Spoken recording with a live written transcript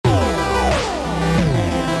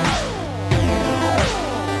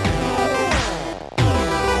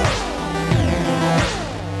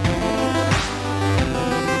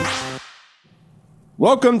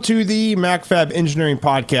Welcome to the MacFab Engineering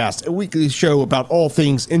Podcast, a weekly show about all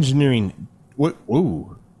things engineering.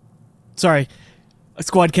 Ooh. Sorry,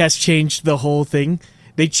 Squadcast changed the whole thing.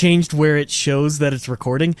 They changed where it shows that it's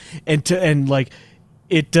recording, I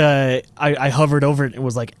hovered over it and it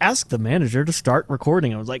was like, ask the manager to start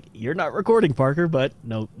recording. I was like, you're not recording, Parker, but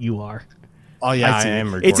no, you are. Oh yeah, I am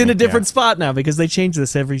recording. It's in a different spot now because they change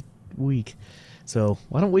this every week. So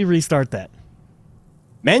why don't we restart that?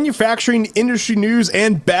 Manufacturing industry news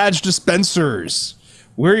and badge dispensers.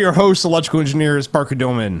 We're your hosts, electrical engineers, Parker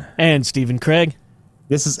Dillman. And Stephen Craig.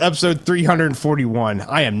 This is episode 341.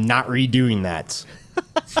 I am not redoing that.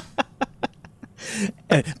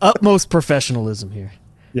 Utmost professionalism here.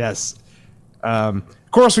 Yes. Of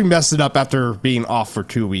course, we messed it up after being off for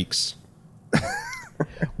 2 weeks.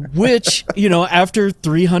 Which, after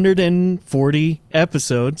 340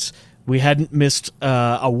 episodes, we hadn't missed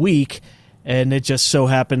a week. And it just so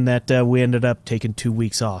happened that we ended up taking 2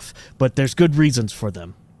 weeks off. But there's good reasons for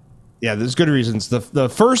them. Yeah, there's good reasons. The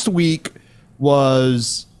first week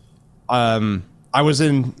was I was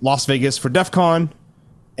in Las Vegas for DEF CON.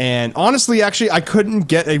 And honestly, actually, I couldn't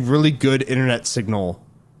get a really good internet signal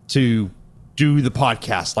to do the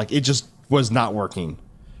podcast. Like, it just was not working.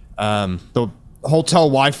 The hotel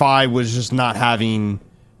Wi-Fi was just not having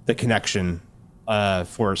the connection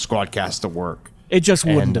for Squadcast to work. It just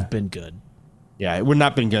wouldn't have been good. Yeah, it would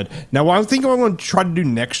not have been good. Now, what I'm thinking I'm going to try to do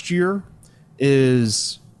next year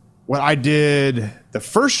is what I did the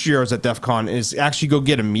first year I was at DEF CON is actually go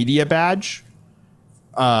get a media badge.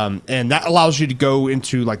 And that allows you to go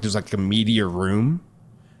into, there's a media room.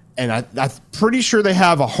 And I'm pretty sure they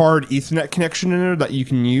have a hard Ethernet connection in there that you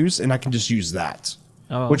can use, and I can just use that,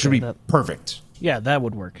 which would be perfect. Yeah, that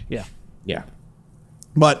would work. Yeah. Yeah.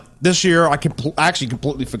 But this year, I actually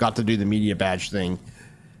completely forgot to do the media badge thing.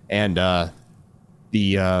 And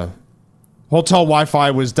the hotel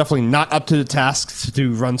Wi-Fi was definitely not up to the task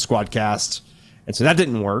to run Squadcast. And so that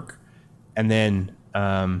didn't work. And then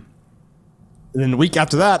the week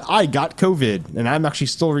after that, I got COVID, and I'm actually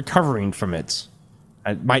still recovering from it.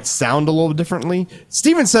 I might sound a little differently.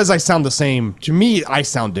 Steven says I sound the same. To me, I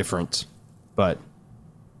sound different. But,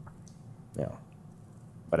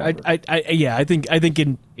 whatever. I think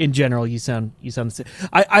in general you sound the same.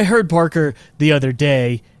 I heard Parker the other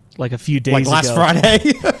day, like a few days ago. Last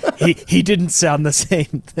Friday. he didn't sound the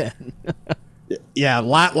same then. Yeah,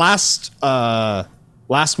 last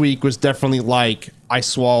week was definitely like I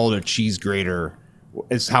swallowed a cheese grater.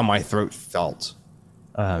 Is how my throat felt.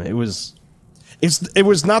 It was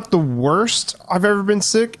not the worst I've ever been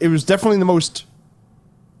sick. It was definitely the most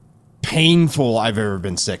painful I've ever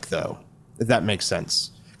been sick, though. If that makes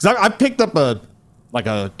sense. Because I picked up a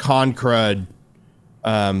con crud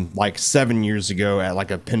 7 years ago at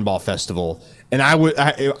a pinball festival, and I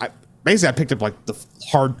picked up the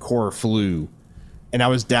hardcore flu, and I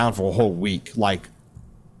was down for a whole week,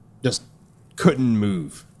 just couldn't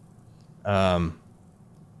move.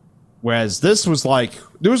 Whereas this was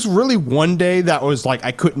there was really one day that was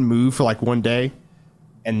I couldn't move for one day,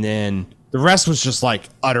 and then the rest was just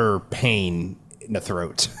utter pain in the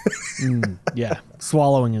throat. Yeah,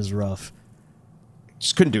 swallowing is rough.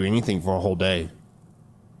 Just couldn't do anything for a whole day.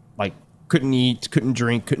 Couldn't eat, couldn't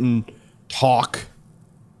drink, couldn't talk,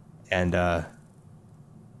 and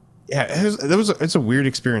it's a weird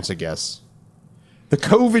experience, I guess. The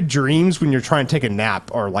COVID dreams when you're trying to take a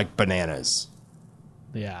nap are like bananas.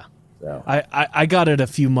 Yeah. So. I got it a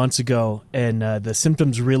few months ago, and the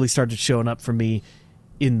symptoms really started showing up for me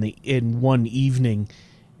in one evening,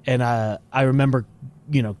 and I remember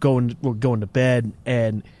going to bed,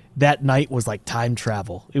 and that night was like time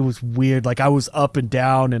travel. It was weird. I was up and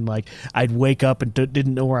down, and I'd wake up and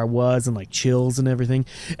didn't know where I was, and chills and everything.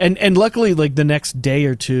 And luckily, the next day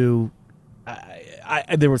or two,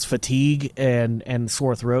 there was fatigue and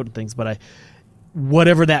sore throat and things. But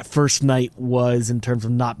whatever that first night was in terms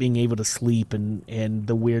of not being able to sleep and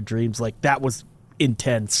the weird dreams, that was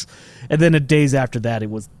intense. And then the days after that, it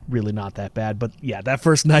was really not that bad. But yeah, that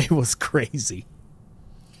first night was crazy.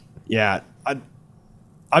 Yeah.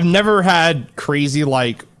 I've never had crazy,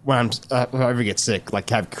 when if I ever get sick,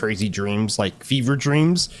 have crazy dreams, fever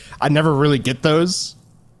dreams. I never really get those.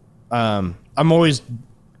 I'm always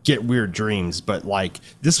get weird dreams, but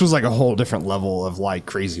this was a whole different level of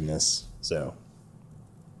craziness. So,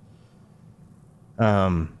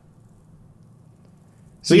 So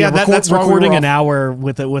yeah, that's recording an hour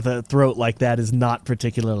with a throat like that is not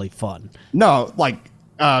particularly fun. No,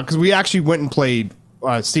 because we actually went and played.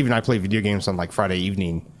 Steve and I played video games on Friday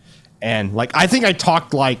evening, and I think I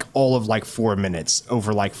talked all of 4 minutes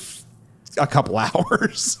over a couple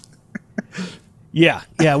hours. Yeah,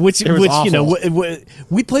 which was you know, awful.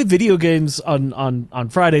 we play video games on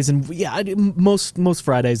Fridays, and most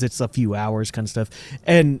Fridays it's a few hours kind of stuff,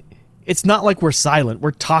 and it's not like we're silent. We're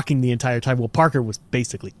talking the entire time. Well, Parker was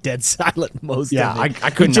basically dead silent most of it. I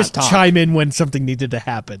couldn't He'd just not talk. chime in when something needed to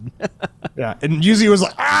happen. Yeah, and usually it was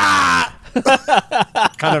like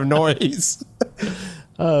kind of noise.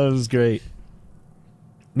 Oh, it was great.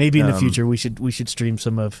 Maybe in the future we should stream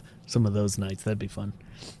some of those nights. That'd be fun.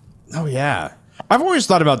 Oh yeah, I've always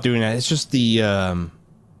thought about doing that. It's just the I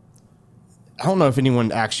don't know if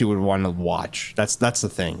anyone actually would want to watch. That's the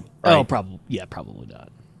thing. Right? Oh, probably not.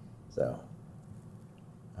 So,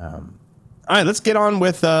 all right, let's get on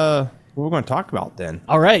with what we're going to talk about then.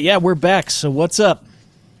 All right, yeah, we're back. So what's up?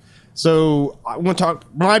 So I want to talk.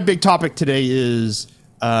 My big topic today is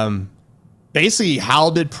basically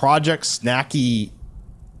how did Project Snackey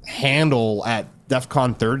handle at DEF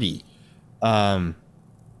CON 30,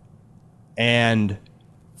 and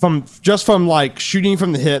from like shooting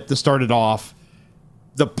from the hip to start it off,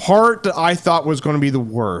 the part that I thought was going to be the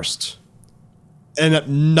worst.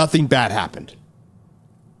 And nothing bad happened.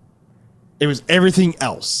 It was everything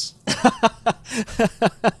else.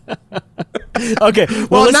 Okay,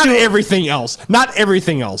 well not everything else. Not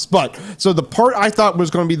everything else. But so the part I thought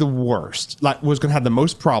was going to be the worst, like was going to have the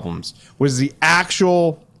most problems, was the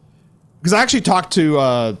actual. Because I actually talked to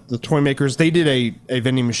the toy makers. They did a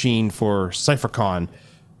vending machine for CypherCon,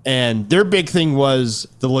 and their big thing was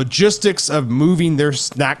the logistics of moving their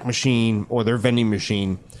snack machine or their vending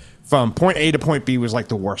machine from point A to point B was like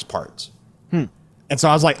the worst part. And so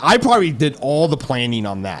I was like, I probably did all the planning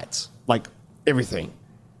on that, like everything.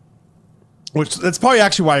 Which that's probably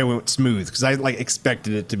actually why it went smooth, because I like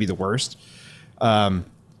expected it to be the worst.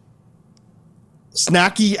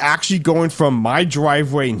 Snackey actually going from my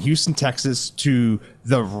driveway in Houston, Texas to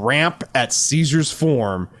the ramp at Caesar's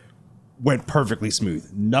Forum went perfectly smooth.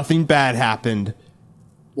 Nothing bad happened.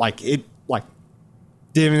 Didn't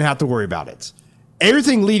even have to worry about it.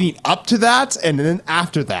 Everything leading up to that and then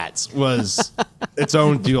after that was its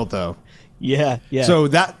own deal, though. Yeah. So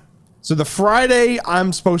the Friday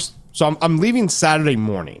I'm leaving Saturday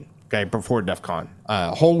morning, okay, before DEF CON,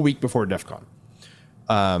 a whole week before DEF CON.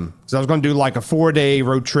 So I was going to do like a 4-day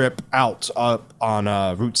road trip out up on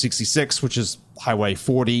Route 66, which is Highway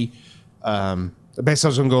 40. Basically, I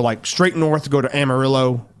was going to go like straight north, go to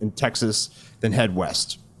Amarillo in Texas, then head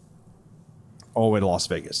west all the way to Las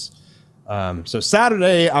Vegas. So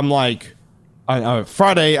Saturday, I'm like,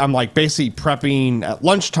 Friday, I'm like basically prepping at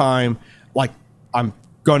lunchtime. Like I'm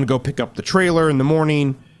going to go pick up the trailer in the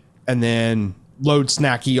morning and then load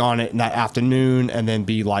Snackey on it in that afternoon and then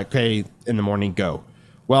be like, hey, in the morning, go.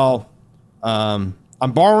 Well, I'm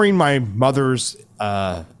borrowing my mother's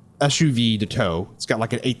SUV to tow. It's got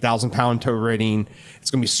like an 8,000-pound tow rating. It's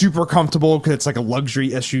going to be super comfortable because it's like a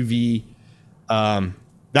luxury SUV.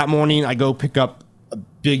 That morning, I go pick up a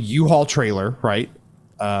big U-Haul trailer, right?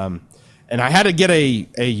 And I had to get a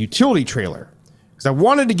utility trailer because I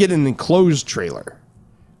wanted to get an enclosed trailer.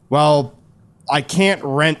 Well, I can't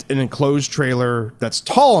rent an enclosed trailer that's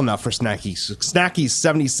tall enough for Snackey. So Snackey's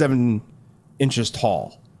 77 inches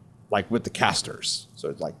tall, like with the casters. So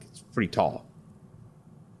it's pretty tall.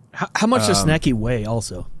 How much does Snackey weigh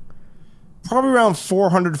also? Probably around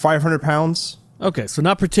 400 to 500 pounds. Okay, so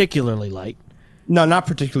not particularly light. No, not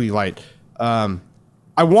particularly light. Originally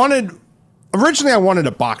I wanted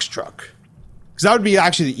a box truck because that would be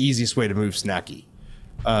actually the easiest way to move Snackey.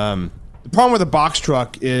 The problem with a box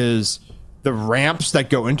truck is the ramps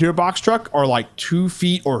that go into a box truck are like 2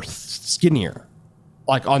 feet or skinnier,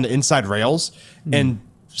 like on the inside rails. And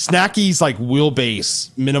Snackey's like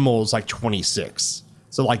wheelbase minimal is like 26.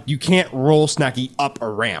 So like you can't roll Snackey up a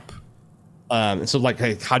ramp. And so like,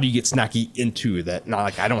 hey, how do you get Snackey into that? Not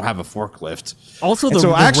like I don't have a forklift. Also, the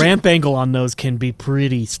ramp angle on those can be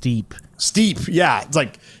pretty steep. Yeah. It's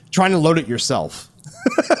like trying to load it yourself.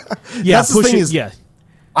 Yeah, that's the thing is, yeah.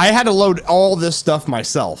 I had to load all this stuff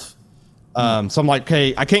myself. So I'm like,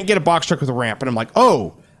 okay, I can't get a box truck with a ramp. And I'm like,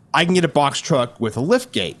 oh, I can get a box truck with a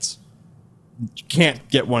lift gate. You can't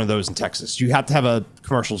get one of those in Texas. You have to have a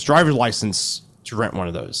commercial driver's license to rent one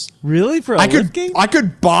of those. Really? For a lift gate? I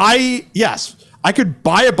could buy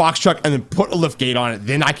a box truck and then put a lift gate on it.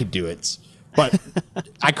 Then I could do it. But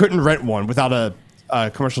I couldn't rent one without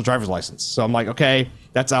a commercial driver's license. So I'm like, okay,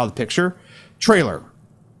 that's out of the picture. Trailer.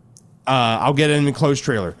 I'll get an enclosed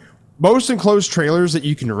trailer. Most enclosed trailers that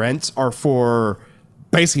you can rent are for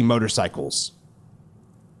basically motorcycles.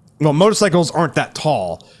 Well, motorcycles aren't that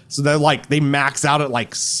tall. So they max out at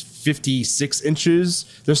like 56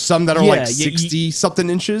 inches. There's some that are like 60 something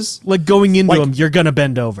inches. Like going into them, you're going to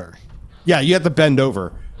bend over. Yeah, you have to bend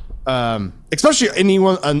over. Especially any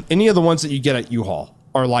of the ones that you get at U-Haul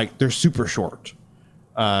are like they're super short.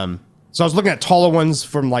 So I was looking at taller ones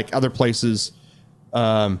from like other places.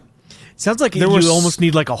 Sounds like you almost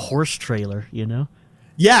need like a horse trailer, you know?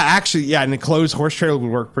 Yeah, actually, yeah, an enclosed horse trailer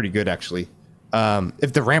would work pretty good, actually,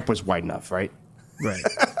 if the ramp was wide enough, right? Right.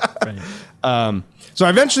 So I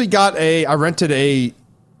eventually I rented I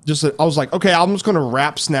was like, okay, I'm just going to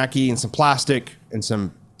wrap Snackey in some plastic and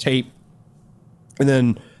some tape, and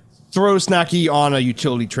then throw Snackey on a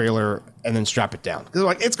utility trailer and then strap it down. Because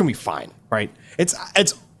like, it's going to be fine, right? It's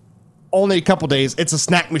only a couple days. It's a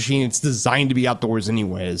snack machine. It's designed to be outdoors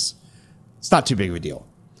anyways. It's not too big of a deal.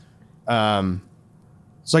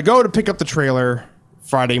 So I go to pick up the trailer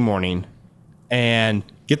Friday morning and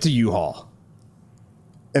get to U-Haul.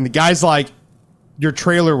 And the guy's like, your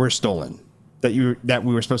trailer was stolen that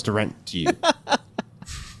we were supposed to rent to you.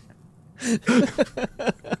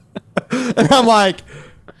 And I'm like,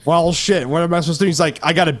 well, shit, what am I supposed to do? He's like,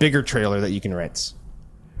 I got a bigger trailer that you can rent.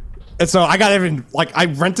 And so I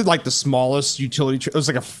rented like the smallest utility trailer. It was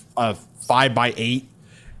like a 5x8.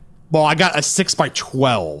 Well, I got a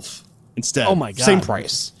 6x12 instead. Oh my God. Same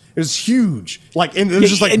price. It was huge. Like, and it was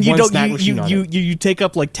just like and one snack machine on it. You take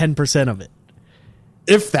up like 10% of it.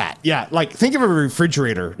 If that, yeah. Like, think of a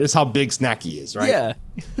refrigerator. That's how big Snackey is, right? Yeah.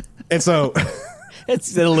 And so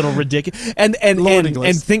it's a little ridiculous. And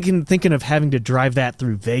thinking of having to drive that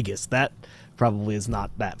through Vegas, that probably is not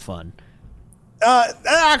that fun. That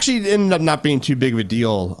actually ended up not being too big of a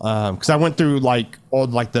deal because I went through like all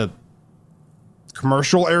like the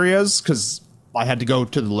commercial areas because I had to go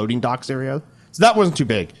to the loading docks area, so that wasn't too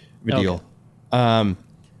big of a deal.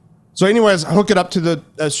 So anyways, I hook it up to the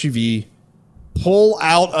SUV, pull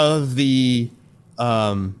out of the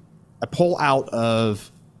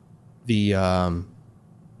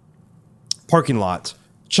parking lot,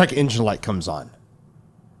 check engine light comes on.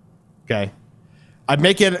 Okay. I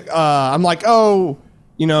make it, I'm like, oh,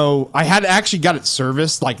 you know, I had actually got it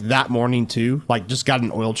serviced like that morning too, like just got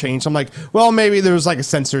an oil change. So I'm like, well, maybe there was like a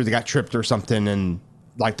sensor that got tripped or something and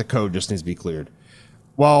like the code just needs to be cleared.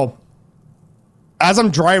 Well, as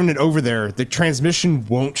I'm driving it over there, the transmission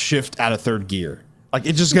won't shift out of third gear. Like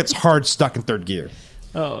it just gets hard stuck in third gear.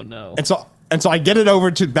 Oh no. And so I get it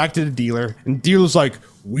over back to the dealer and the dealer's like,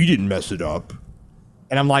 we didn't mess it up.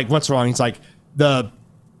 And I'm like, what's wrong? He's like, the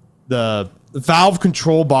valve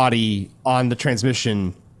control body on the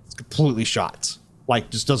transmission is completely shot. Like,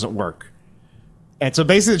 just doesn't work. And so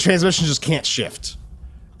basically the transmission just can't shift.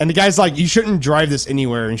 And the guy's like, you shouldn't drive this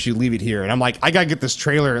anywhere and you should leave it here. And I'm like, I got to get this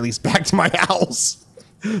trailer at least back to my house.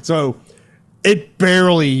 So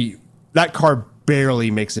that car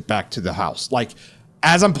barely makes it back to the house. Like,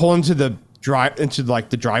 as I'm pulling into the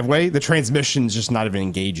driveway, the transmission's just not even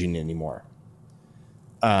engaging anymore.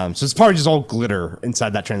 So it's probably just all glitter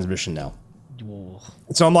inside that transmission now.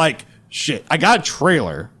 So I'm like, shit, I got a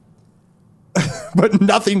trailer, but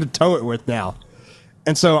nothing to tow it with now.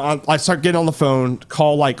 And so I start getting on the phone,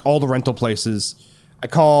 call like all the rental places. I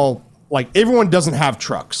call like everyone doesn't have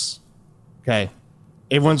trucks. Okay.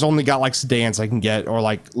 Everyone's only got like sedans I can get or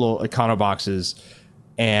like little econo boxes,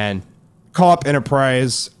 and call up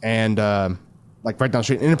Enterprise and like right down the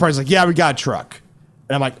street. Enterprise is like, yeah, we got a truck.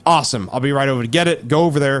 And I'm like, awesome. I'll be right over to get it. Go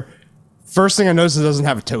over there. First thing I notice is it doesn't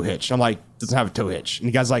have a tow hitch. I'm like, doesn't have a tow hitch. And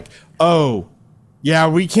the guy's like, oh, yeah,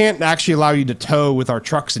 we can't actually allow you to tow with our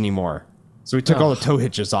trucks anymore. So we took all the tow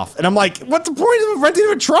hitches off. And I'm like, what's the point of renting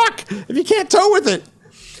a truck if you can't tow with it?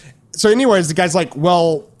 So anyways, the guy's like,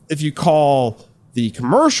 well, if you call the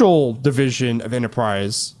commercial division of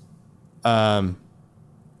Enterprise, they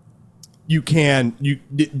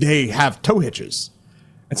have tow hitches.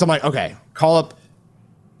 And so I'm like, okay, I call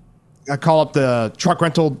up the truck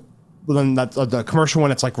rental, the commercial one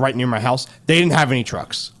that's like right near my house. They didn't have any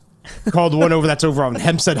trucks. Call the one that's over on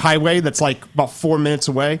Hempstead Highway that's like about 4 minutes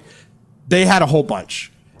away. They had a whole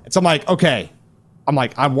bunch. And so I'm like, okay. I'm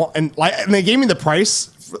like, I want, and they gave me the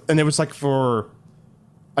price, and it was like for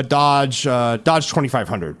a Dodge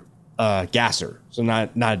 2500 gasser. So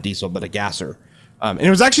not a diesel, but a gasser. And it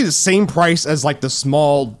was actually the same price as like the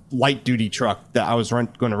small light duty truck that I was going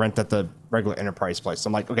to rent at the regular Enterprise place. So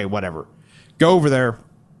I'm like, okay, whatever. Go over there,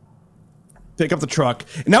 pick up the truck.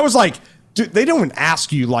 And that was like, dude, they don't even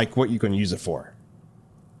ask you like what you're going to use it for.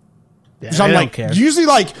 Yeah, so I'm like, care. Usually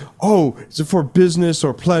like, oh, is it for business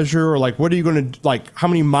or pleasure? Or like, what are you going to, like, how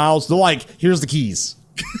many miles? They're like, here's the keys.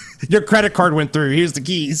 Your credit card went through. Here's the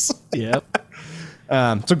keys. Yep.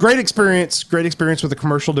 So great experience with the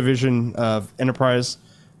commercial division of Enterprise.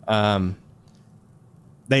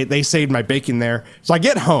 They saved my bacon there. So I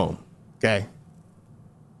get home, okay,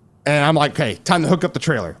 and I'm like, okay, time to hook up the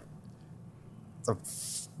trailer. So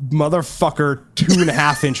motherfucker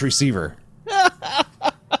 2.5-inch receiver.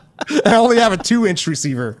 I only have a 2-inch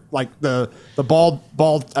receiver, like the ball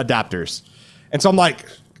adapters. And so I'm like,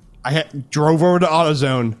 drove over to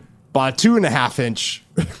AutoZone, bought a 2.5-inch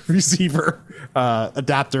receiver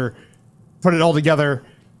adapter, put it all together,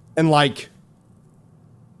 and like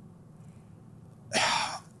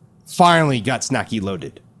finally got Snackey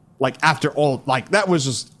loaded. Like after all, like that was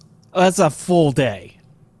just That's a full day.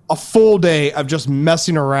 A full day of just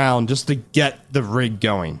messing around just to get the rig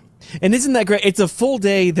going. And isn't that great? It's a full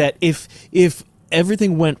day that if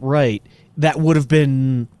everything went right, that would have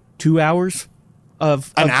been 2 hours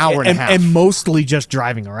of an hour and a half, and mostly just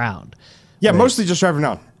driving around. Yeah, right. Mostly just driving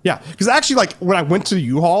around. Yeah, because actually, like when I went to the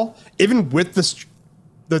U-Haul, even with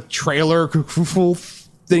the trailer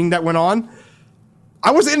thing that went on,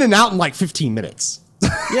 I was in and out in like 15 minutes.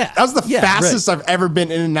 Yeah, that was the fastest I've ever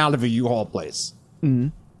been in and out of a U-Haul place. Mm-hmm.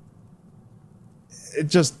 It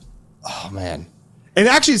just, oh man. And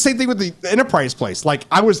actually, the same thing with the Enterprise place. Like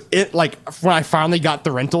I was like when I finally got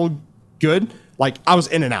the rental good, like I was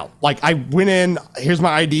in and out. Like I went in, here's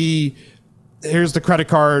my ID, here's the credit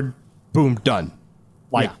card, boom, done.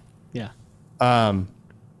 Like, yeah.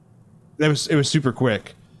 It was super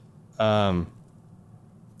quick. That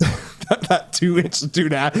 2-inch,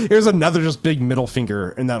 2.5. Here's another just big middle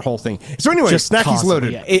finger in that whole thing. So anyway, Snackey's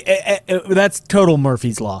loaded. Yeah. That's total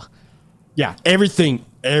Murphy's Law. Yeah, everything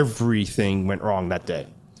went wrong that day.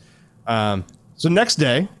 So next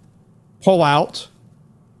day, pull out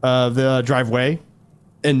the driveway,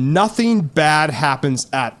 and nothing bad happens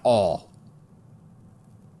at all.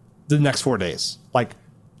 The next 4 days, like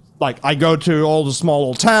I go to all the small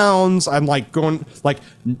little towns. I'm like going, like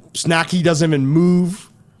Snackey doesn't even move.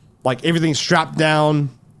 Like everything's strapped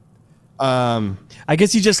down. I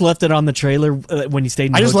guess you just left it on the trailer when you stayed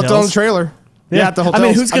in the hotels? Left it on the trailer. Yeah, at the hotels. I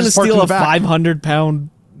mean, who's going to steal a 500-pound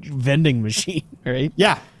vending machine, right?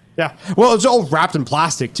 Yeah. Well, it's all wrapped in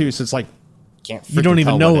plastic too, so it's like you don't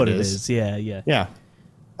even know what it is. Yeah.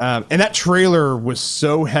 And that trailer was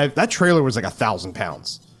so heavy. That trailer was like 1,000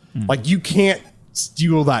 pounds. Like you can't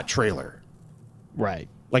steal that trailer, right?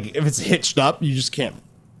 Like if it's hitched up, you just can't.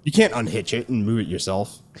 You can't unhitch it and move it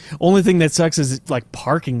yourself. Only thing that sucks is like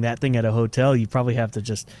parking that thing at a hotel. You probably have to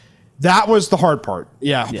just. That was the hard part.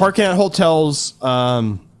 Yeah. Parking at hotels.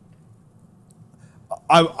 I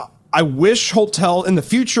wish hotel in the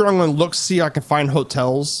future. I'm going to see if I can find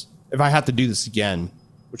hotels if I have to do this again,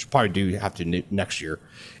 which I probably do have to next year.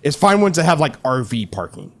 Is find ones that have like RV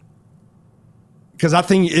parking. Because that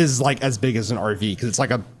thing is like as big as an RV. Because it's like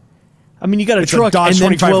a. I mean, you got a truck and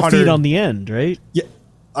then 12 feet on the end, right? Yeah.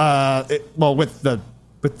 Well, with the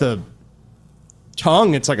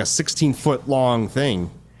tongue, it's like a 16-foot long thing.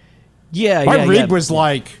 Yeah. My rig was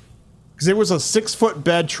like, because it was a 6-foot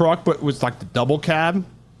bed truck, but it was like the double cab.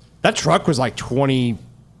 That truck was like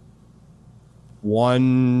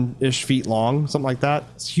 21-ish feet long, something like that.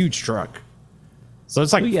 It's a huge truck. So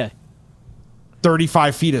it's like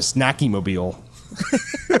 35 feet of Snackey mobile.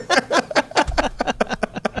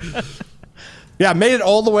 Yeah, made it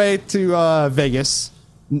all the way to Vegas.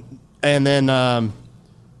 And then,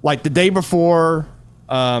 like the day before,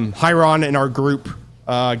 Hiron in our group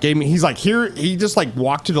gave me, he's like, he just like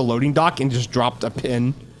walked to the loading dock and just dropped a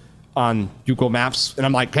pin on Google Maps. And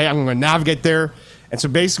I'm like, hey, I'm going to navigate there. And so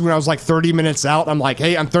basically when I was like 30 minutes out, I'm like,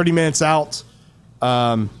 hey, I'm 30 minutes out.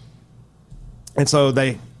 And so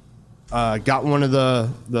they got one of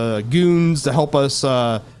the goons to help us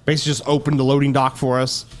basically just open the loading dock for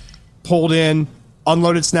us. Pulled in,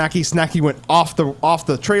 unloaded Snackey. Snackey went off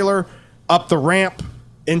the trailer, up the ramp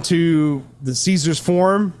into the Caesar's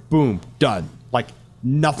Forum. Boom, done. Like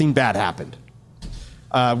nothing bad happened.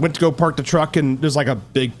 Went to go park the truck, and there's like a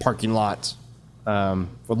big parking lot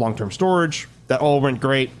with long-term storage. That all went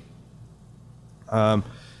great. And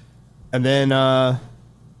then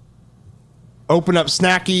open up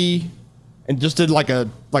Snackey and just did like a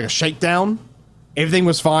shakedown. Everything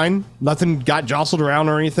was fine. Nothing got jostled around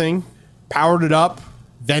or anything. Powered it up,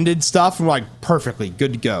 vented stuff, and we're like perfectly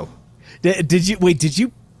good to go. Did you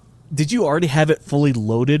already have it fully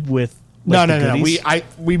loaded with? Like, no.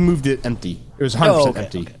 We moved it empty. It was 100%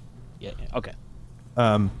 empty. Okay. Yeah. Okay.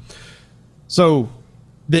 So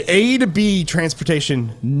the A to B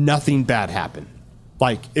transportation, nothing bad happened.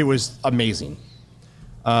 Like it was amazing.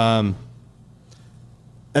 And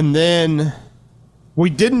then we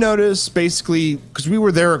did notice basically because we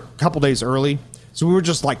were there a couple days early. So we were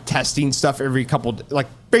just like testing stuff every couple, like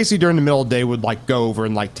basically during the middle of the day, would like go over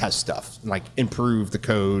and like test stuff and like improve the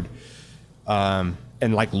code, and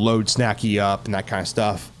like load Snackey up and that kind of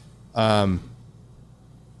stuff.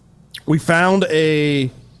 We found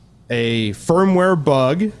an a firmware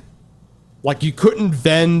bug. Like you couldn't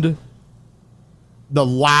vend the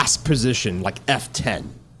last position, like F10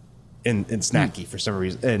 in Snackey for some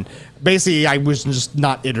reason. And basically I was just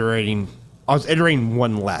not iterating. I was iterating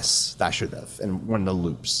one less that I should have in one of the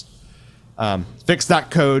loops. Fixed that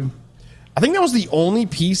code. I think that was the only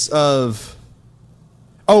piece of...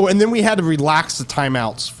 Oh, and then we had to relax the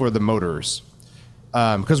timeouts for the motors.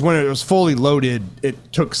 Because when it was fully loaded,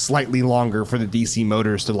 it took slightly longer for the DC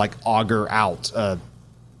motors to like auger out.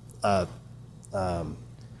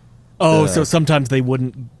 So sometimes they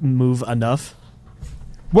wouldn't move enough?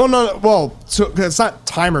 Well, no. Well, so it's not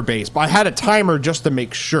timer based, but I had a timer just to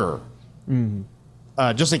make sure.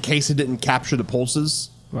 Just in case it didn't capture the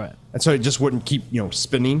pulses. Right. And so it just wouldn't keep,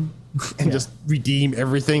 spinning and just redeem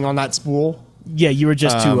everything on that spool. Yeah, you were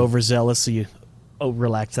just too overzealous, so you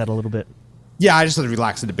relaxed that a little bit. Yeah, I just had to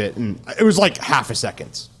relax it a bit, and it was like half a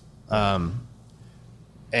second. So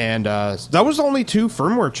that was only 2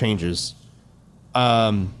 firmware changes.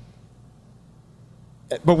 But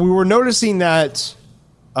we were noticing that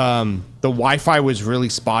the Wi-Fi was really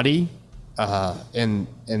spotty. We were in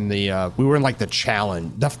like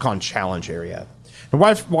the DEF CON challenge area. The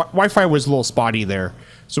Wi-Fi was a little spotty there,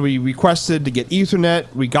 so we requested to get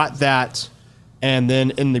Ethernet. We got that, and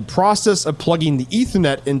then in the process of plugging the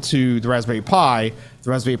Ethernet into the Raspberry Pi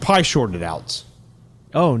shorted out.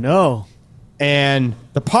 Oh no! And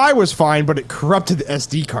the Pi was fine, but it corrupted the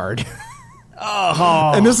SD card.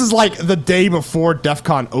 Oh! And this is like the day before DEF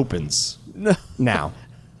CON opens. Now.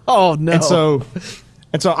 Oh no! And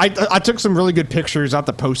so I took some really good pictures out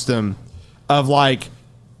to post them of like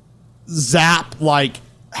Zap like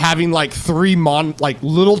having like 3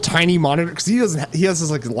 little tiny monitors, because he has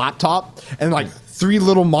this like laptop and like 3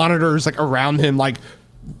 little monitors like around him like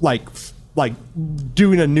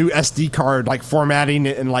doing a new SD card, like formatting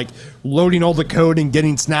it and like loading all the code and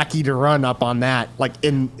getting Snackey to run up on that like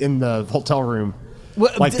in the hotel room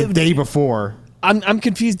like the day before. I'm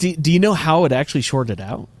confused. Do you know how it actually shorted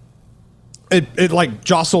out? It like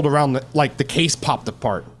jostled around the case popped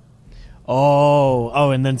apart.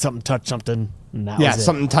 Oh, and then something touched something. And that was it.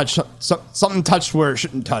 Something touched where it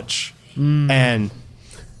shouldn't touch, and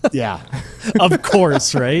yeah, of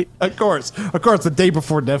course, right? of course, the day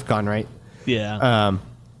before DEF CON, right? Yeah.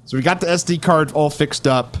 So we got the SD card all fixed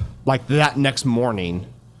up like that next morning.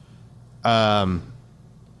 Got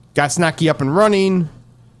Snackey up and running.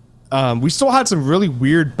 We still had some really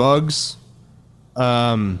weird bugs.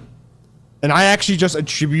 And I actually just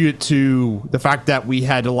attribute it to the fact that we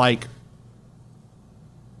had to like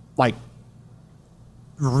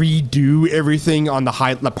redo everything on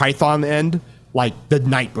the Python end like the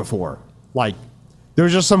night before. Like there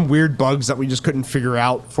was just some weird bugs that we just couldn't figure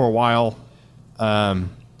out for a while. Where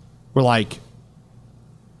like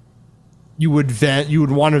you would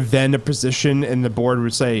want to vend a position and the board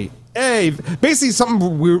would say, hey, basically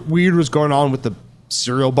something weird was going on with the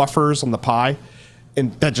serial buffers on the Pi,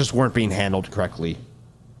 and that just weren't being handled correctly.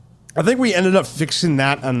 I think we ended up fixing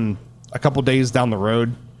that on a couple days down the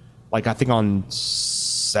road. Like I think on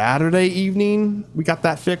Saturday evening we got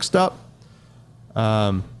that fixed up.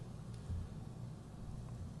 But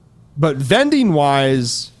vending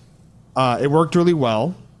wise, it worked really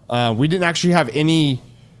well. We didn't actually have any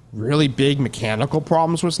really big mechanical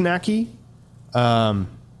problems with Snackey.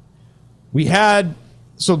 We had,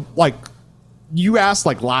 so like you asked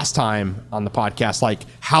like last time on the podcast, like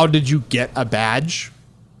how did you get a badge?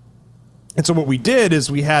 And so what we did is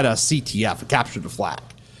we had a CTF, a capture the flag.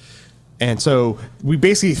 And so we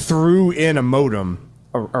basically threw in a modem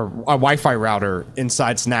or a Wi-Fi router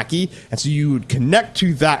inside Snackey. And so you would connect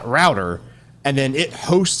to that router, and then it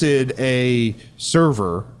hosted a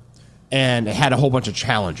server, and it had a whole bunch of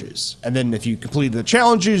challenges. And then if you completed the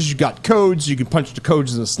challenges, you got codes. You could punch the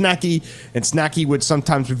codes into Snackey, and Snackey would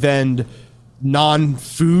sometimes vend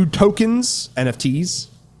non-food tokens, NFTs.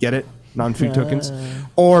 Get it? Non-food tokens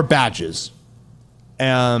or badges.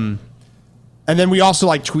 And then we also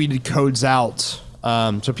like tweeted codes out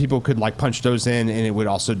so people could like punch those in, and it would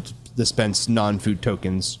also dispense non-food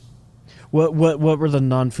tokens. What were the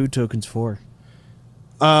non-food tokens for?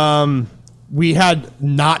 We had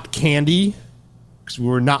not candy because we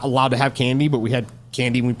were not allowed to have candy, but we had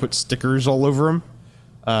candy and we put stickers all over them.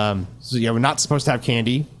 So yeah, we're not supposed to have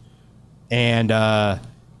candy. And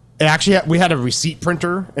it actually we had a receipt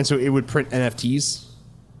printer, and so it would print NFTs.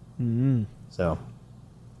 So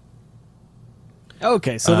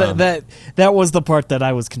okay, so that was the part that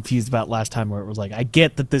I was confused about last time, where it was like, I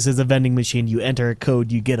get that this is a vending machine, you enter a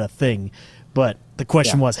code, you get a thing, but the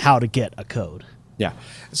question was how to get a code. Yeah.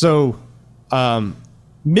 So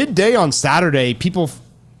midday on Saturday, people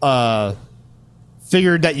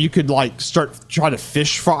figured that you could like try to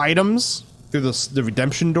fish for items through the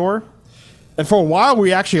redemption door. And for a while,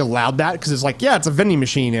 we actually allowed that because it's like, yeah, it's a vending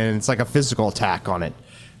machine and it's like a physical attack on it.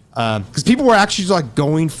 Because people were actually like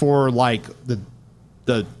going for like the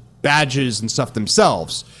badges and stuff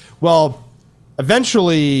themselves. Well,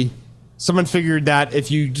 eventually, someone figured that if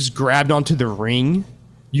you just grabbed onto the ring,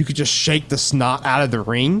 you could just shake the snot out of the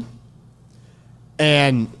ring,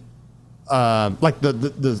 and like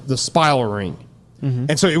the spiral ring. Mm-hmm.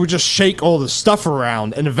 And so it would just shake all the stuff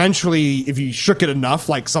around, and eventually, if you shook it enough,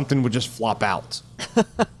 like something would just flop out.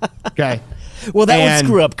 Okay. Well, that would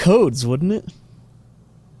screw up codes, wouldn't it?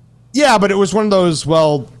 Yeah, but it was one of those,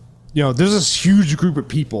 well, you know, there's this huge group of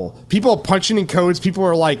people. People are punching in codes. People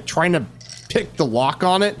are like trying to pick the lock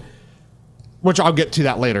on it, which I'll get to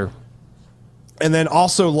that later. And then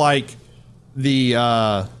also like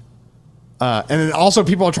and then also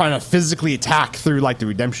people are trying to physically attack through like the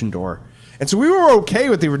redemption door. And so we were okay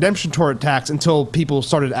with the redemption door attacks until people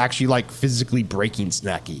started actually like physically breaking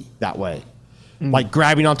Snackey that way. Like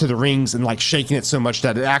grabbing onto the rings and like shaking it so much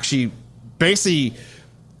that it actually basically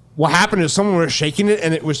what happened is someone was shaking it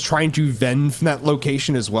and it was trying to vend from that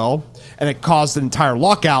location as well. And it caused the entire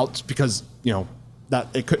lockout because, you know, that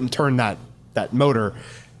it couldn't turn that motor.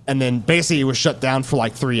 And then basically it was shut down for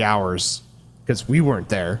like 3 hours because we weren't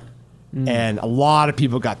there. And a lot of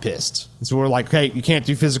people got pissed. And so we're like, hey, you can't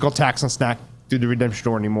do physical attacks on Snack through the redemption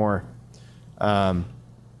door anymore.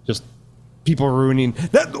 Just people ruining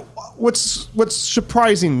that. What's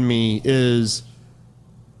surprising to me is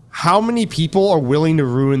how many people are willing to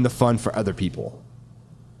ruin the fun for other people.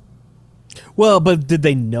 Well, but did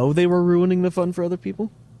they know they were ruining the fun for other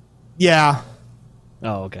people? Yeah.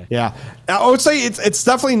 Oh, okay. Yeah. I would say it's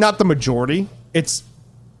definitely not the majority. It's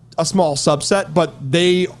a small subset, but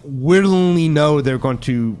they willingly know they're going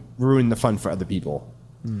to ruin the fun for other people.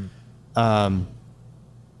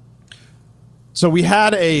 So we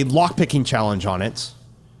had a lockpicking challenge on it,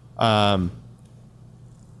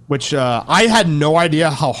 which I had no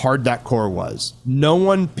idea how hard that core was. No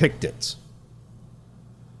one picked it.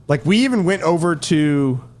 Like we even went over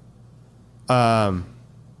to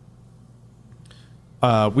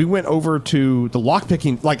the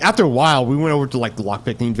lockpicking, like after a while, we went over to like the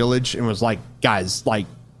lockpicking village and was like, guys, like,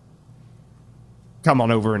 come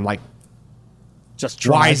on over and like, just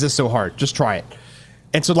try. Why is this so hard? Just try it.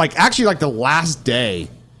 And so like, actually like the last day,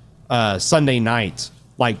 Sunday night,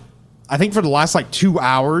 like, I think for the last like 2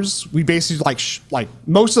 hours, we basically like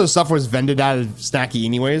most of the stuff was vended out of Snackey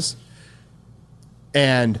anyways.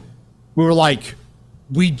 And we were like,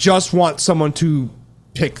 we just want someone to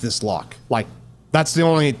pick this lock. Like, that's the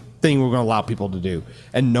only thing we're going to allow people to do,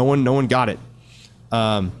 and no one got it.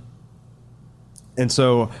 And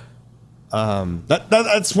so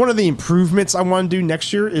that's one of the improvements I want to do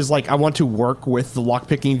next year. Is like I want to work with the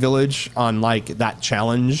lockpicking village on like that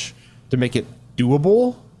challenge to make it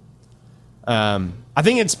doable. I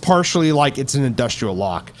think it's partially like it's an industrial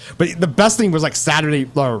lock, but the best thing was like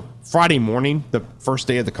Saturday or Friday morning, the first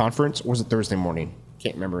day of the conference, or was it Thursday morning?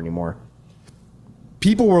 Can't remember anymore.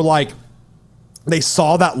 People were like, they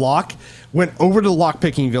saw that lock, went over to the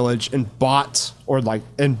lockpicking village and bought a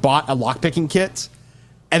lockpicking kit,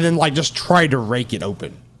 and then like just tried to rake it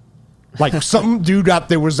open. Like some dude out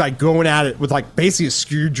there was like going at it with like basically a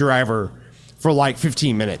screwdriver for like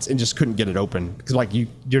 15 minutes and just couldn't get it open because like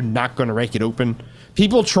you're not going to rake it open.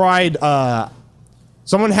 People tried.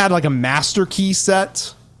 Someone had like a master key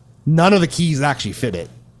set. None of the keys actually fit it.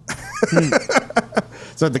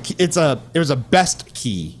 So it was a best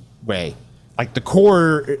key way. Like the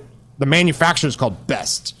core, the manufacturer is called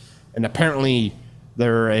Best, and apparently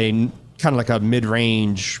they're a kind of like a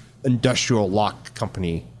mid-range industrial lock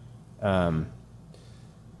company. We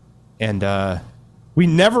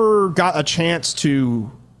never got a chance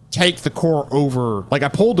to take the core over. Like I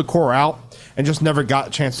pulled the core out and just never got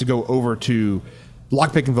a chance to go over to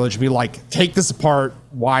lockpicking village and be like, take this apart.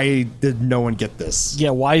 Why did no one get this?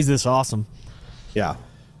 Yeah, why is this awesome? Yeah.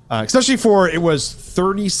 Especially for it was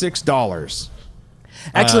 $36.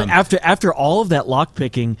 Actually, after all of that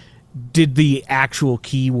lockpicking, did the actual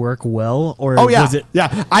key work well, or was it?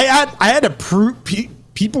 Yeah, I had to prove.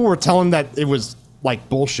 People were telling that it was like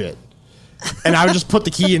bullshit, and I would just put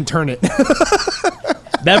the key and turn it.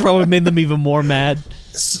 That probably made them even more mad.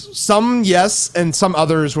 Some yes, and some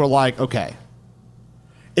others were like, okay.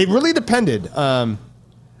 It really depended. I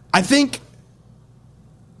think.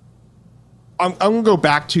 I'm going to go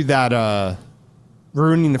back to that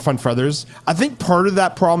ruining the fun for others. I think part of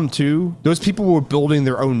that problem, too, those people were building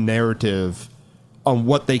their own narrative on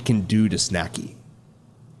what they can do to Snackey.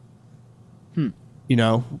 You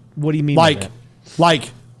know? What do you mean like,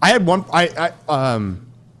 I had one.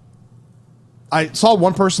 I saw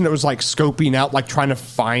one person that was like scoping out, like trying to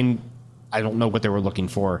find. I don't know what they were looking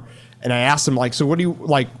for, and I asked him like, "So what do you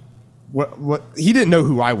like? What?" He didn't know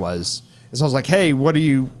who I was, and so I was like, "Hey, what are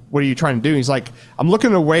you trying to do?" And he's like, "I'm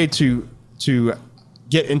looking a way to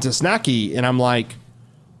get into Snackey," and I'm like,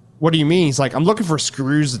 "What do you mean?" He's like, "I'm looking for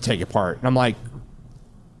screws to take apart," and I'm like,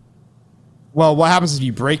 "Well, what happens if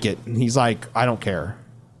you break it?" And he's like, "I don't care."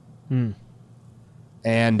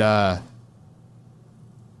 And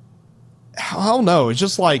hell no, it's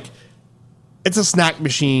just like, it's a snack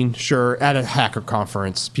machine, sure, at a hacker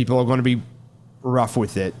conference. People are going to be rough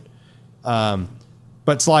with it. But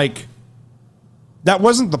it's like, that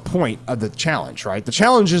wasn't the point of the challenge, right? The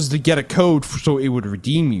challenge is to get a code so it would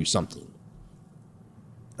redeem you something.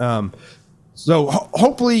 So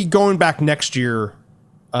hopefully going back next year,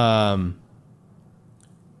 we're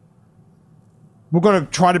going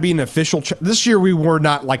to try to be an official. This year we were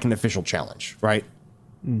not like an official challenge, right?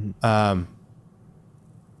 Mm-hmm.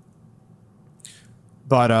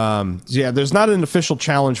 Yeah, there's not an official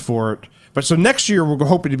challenge for it. But so next year we're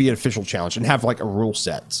hoping to be an official challenge and have like a rule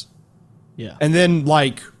set. Yeah. And then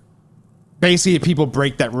like, basically if people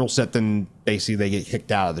break that rule set, then basically they get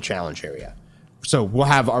kicked out of the challenge area. So we'll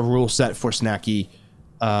have a rule set for Snackey.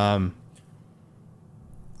 Kind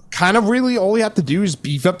of really all you have to do is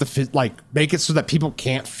beef up like make it so that people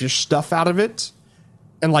can't fish stuff out of it.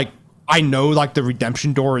 And like, I know like the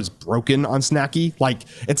redemption door is broken on Snackey. Like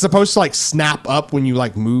it's supposed to like snap up when you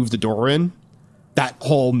like move the door in. That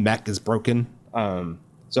whole mech is broken. So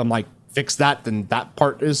I'm like, fix that, then that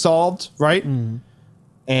part is solved, right? Mm-hmm.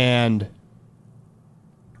 And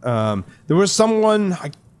there was someone,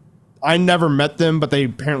 I never met them, but they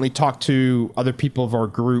apparently talked to other people of our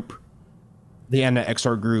group, the Anna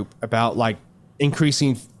XR group, about like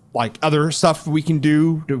increasing like other stuff we can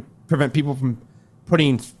do to prevent people from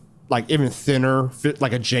putting like even thinner,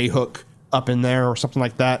 like a J hook up in there or something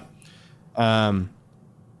like that.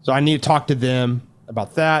 So I need to talk to them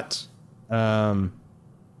about that. I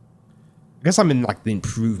guess I'm in like the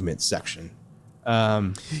improvement section.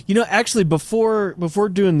 Actually, before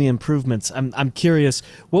doing the improvements, I'm curious,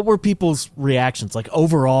 what were people's reactions like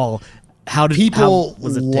overall? People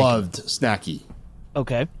loved Snackey?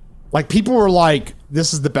 Okay, like people were like,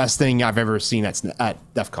 "This is the best thing I've ever seen at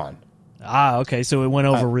DEF CON." Okay, so it went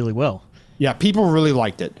over really well. Yeah, people really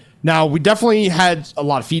liked it. Now we definitely had a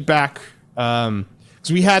lot of feedback because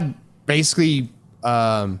we had basically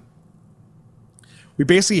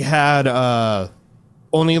had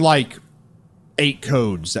only like 8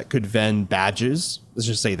 codes that could vend badges. Let's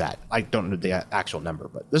just say that. I don't know the actual number,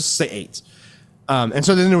 but let's just say 8. And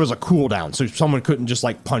so then there was a cooldown, so someone couldn't just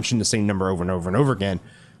like punch in the same number over and over and over again.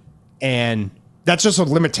 And that's just a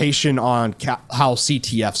limitation on how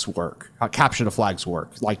CTFs work, how capture the flags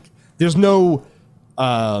work. Like there's no,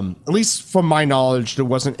 at least from my knowledge, there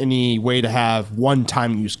wasn't any way to have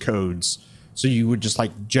one-time use codes. So you would just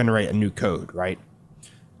like generate a new code, right?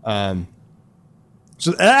 So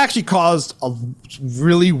that actually caused a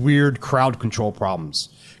really weird crowd control problems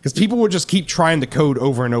because people would just keep trying the code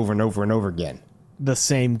over and over and over and over again. The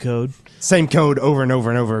same code over and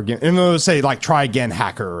over and over again. And it would say like, try again,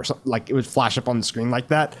 hacker, or something. Like it would flash up on the screen like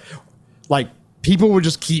that. Like people would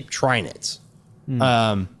just keep trying it.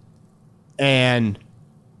 So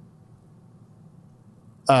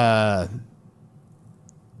that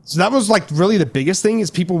was like really the biggest thing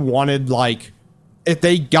is people wanted like, if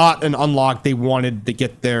they got an unlock, they wanted to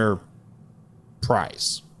get their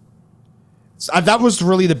prize. So that was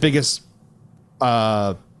really the biggest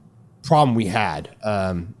problem we had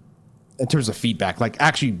in terms of feedback. Like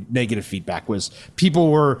actually negative feedback was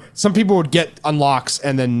some people would get unlocks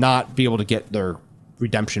and then not be able to get their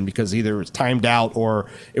redemption because either it was timed out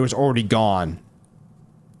or it was already gone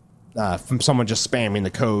from someone just spamming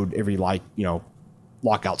the code every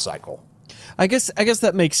lockout cycle. I guess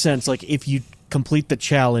that makes sense. Like if you complete the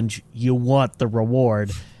challenge, you want the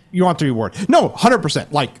reward. No,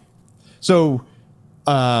 100%. Like, so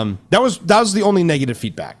that was the only negative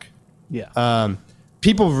feedback. Yeah.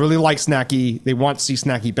 People really like Snackey. They want to see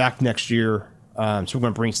Snackey back next year. So we're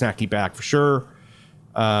going to bring Snackey back for sure.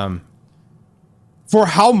 For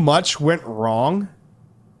how much went wrong,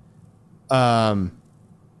 the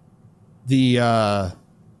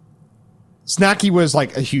Snackey was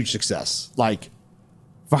like a huge success. Like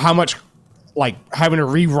for how much, like having to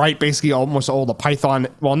rewrite basically almost all the Python,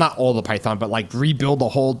 well, not all the Python, but like rebuild the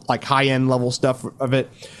whole like high end level stuff of it.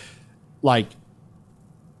 Like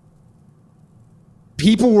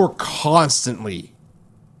people were constantly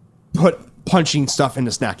punching stuff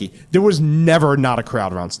into Snackey. There was never not a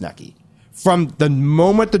crowd around Snackey. from the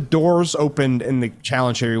moment the doors opened in the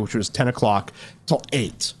challenge area, which was 10 o'clock, till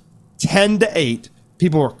 8. 10 to 8,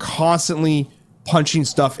 people were constantly punching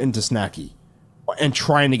stuff into Snackey and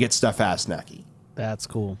trying to get stuff out of Snackey. That's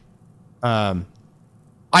cool. I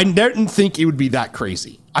didn't think it would be that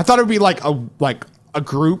crazy. I thought it would be like a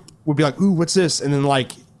group would be like, ooh, what's this? And then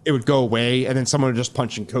like it would go away, and then someone would just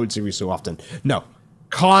punch in codes every so often. No.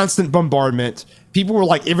 Constant bombardment. People were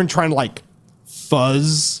like even trying to like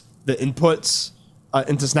fuzz the inputs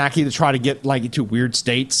into Snackey to try to get like into weird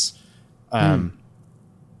states.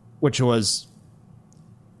 Which was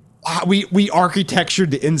we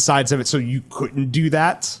architectured the insides of it so you couldn't do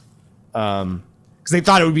that. Because they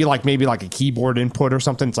thought it would be like maybe like a keyboard input or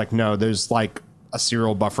something. It's like, no, there's like a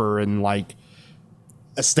serial buffer and like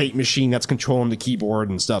a state machine that's controlling the keyboard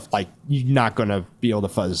and stuff. Like, you're not going to be able to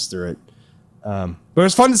fuzz through it. But it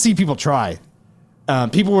was fun to see people try.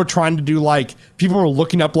 People were trying to do like, people were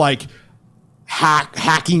looking up like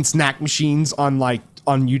hacking snack machines on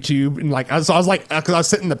YouTube. And like, so I was like, because I was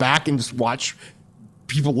sitting in the back and just watch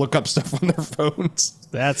people look up stuff on their phones.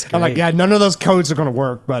 That's great. I'm like, yeah, none of those codes are going to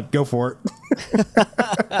work, but go for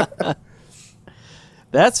it.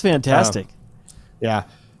 That's fantastic. Yeah.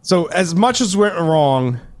 So as much as went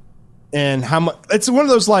wrong, and how much, it's one of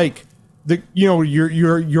those like you're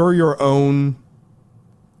your own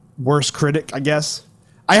worst critic, I guess.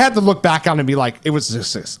 I had to look back on it and be like, it was a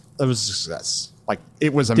success. It was a success. Like,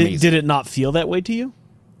 it was amazing. Did it not feel that way to you?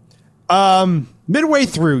 Midway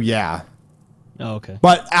through, yeah. Oh, okay.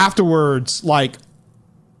 But afterwards, like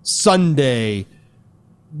Sunday,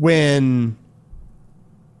 when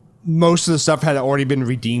most of the stuff had already been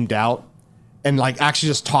redeemed out, and like actually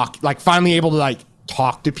just finally able to like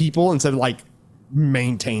talk to people instead of like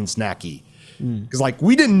maintain Snackey, because like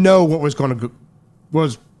we didn't know what was going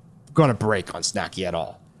to break on Snackey at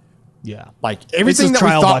all. Yeah, like everything that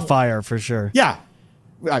trial we thought by fire for sure. Yeah,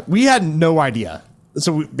 like, we had no idea,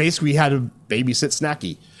 so we basically had to babysit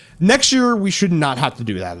Snackey. Next year, we should not have to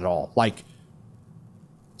do that at all. Like,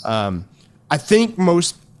 I think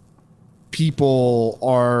most people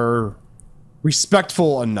are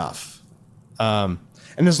respectful enough. And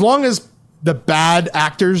as long as the bad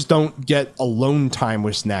actors don't get alone time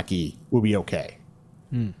with Snackey, we'll be okay.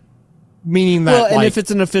 Meaning that, well, and if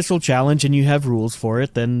it's an official challenge and you have rules for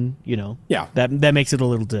it, then, yeah, that makes it a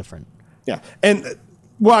little different. Yeah. And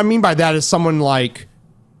what I mean by that is someone like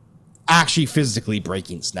actually physically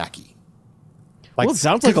breaking Snackey. Like, well, it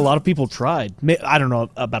sounds like a lot of people tried. I don't know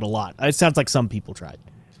about a lot. It sounds like some people tried.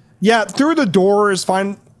 Yeah, through the door is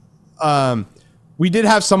fine. We did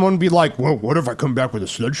have someone be like, well, what if I come back with a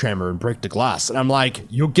sledgehammer and break the glass? And I'm like,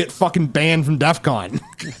 you'll get fucking banned from DEF CON.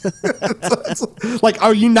 It's like,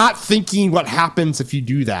 are you not thinking what happens if you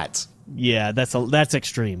do that? Yeah, that's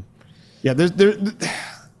extreme. Yeah,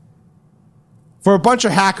 for a bunch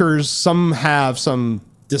of hackers, some have some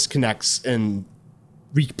disconnects and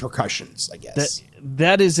repercussions, I guess.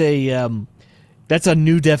 That is that's a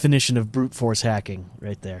new definition of brute force hacking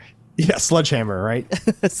right there. Yeah, sledgehammer, right?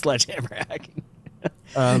 Sledgehammer hacking.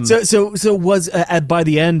 So was by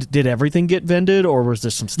the end, did everything get vended, or was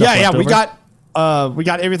there some stuff? Yeah, left over? we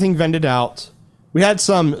got everything vended out. We had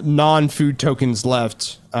some non-food tokens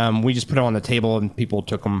left. We just put them on the table and people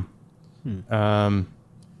took them.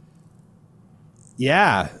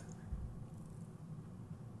 Yeah.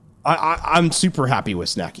 I'm super happy with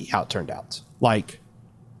Snackey, how it turned out. Like,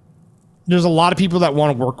 there's a lot of people that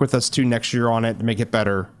want to work with us too next year on it to make it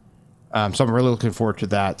better. So I'm really looking forward to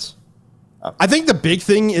that. I think the big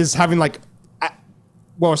thing is having what I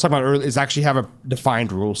was talking about earlier is actually have a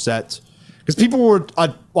defined rule set. Because people were,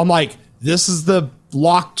 I'm like, this is the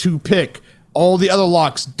lock to pick. All the other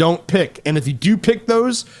locks don't pick. And if you do pick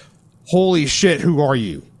those, holy shit, who are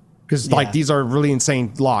you? Because these are really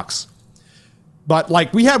insane locks. But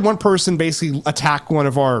like, we had one person basically attack one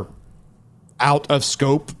of our out of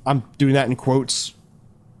scope, I'm doing that in quotes,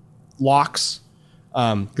 locks.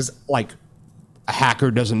 Because like a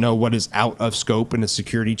hacker doesn't know what is out of scope in a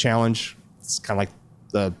security challenge. It's kind of like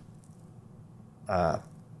the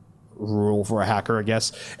rule for a hacker, I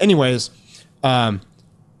guess. Anyways,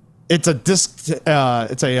 it's a disk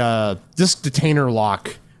detainer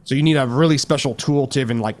lock. So you need a really special tool to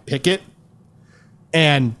even like pick it.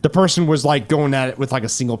 And the person was like going at it with like a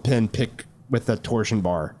single pin pick with a torsion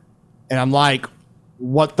bar. And I'm like,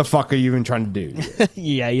 what the fuck are you even trying to do?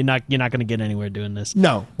 Yeah, you're not going to get anywhere doing this.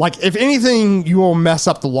 No. Like, if anything, you will mess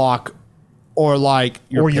up the lock or like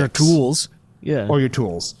your tools. Yeah. Or your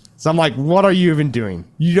tools. So I'm like, what are you even doing?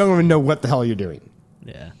 You don't even know what the hell you're doing.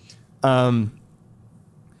 Yeah.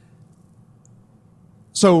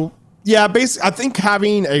 So yeah, basically, I think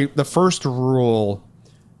having the first rule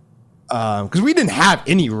because we didn't have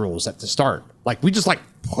any rules at the start. Like we just like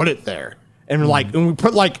put it there, and and we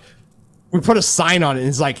put a sign on it, and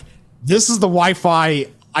it's like, this is the Wi-Fi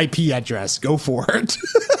IP address. Go for it.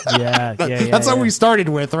 That's how we started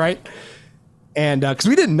with, right? And because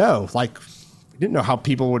we didn't know, how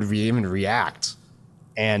people would even react,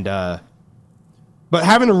 and but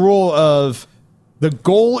having a rule of the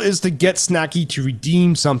goal is to get Snackey to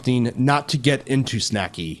redeem something, not to get into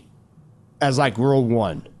Snackey, as like rule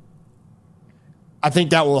 1. I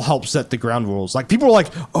think that will help set the ground rules. Like people are like,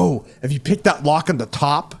 oh, if you pick that lock on the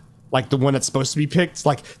top, like the one that's supposed to be picked,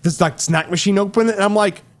 like this like snack machine open it, and I'm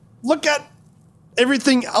like, look at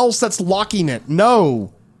everything else that's locking it.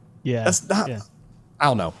 No, that's not. Yeah. I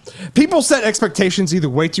don't know. People set expectations either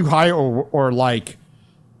way too high or like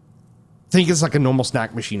think it's like a normal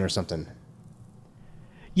snack machine or something.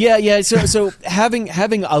 Yeah. So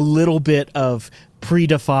having a little bit of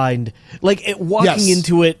predefined, like walking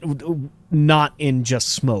into it, not in just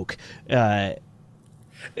smoke, and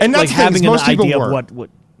that's like having an idea of were. what.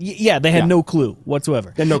 Yeah, they had no clue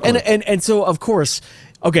whatsoever. No clue. And so of course,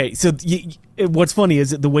 okay. So what's funny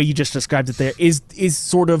is that the way you just described it there is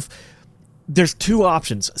sort of. There's two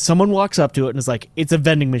options. Someone walks up to it and is like, it's a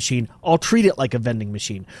vending machine. I'll treat it like a vending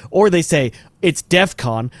machine. Or they say, it's DEF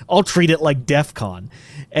CON. I'll treat it like DEF CON.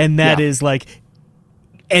 And that is like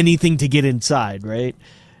anything to get inside, right?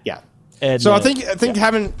 Yeah. And, so I think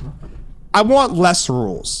I want less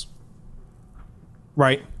rules,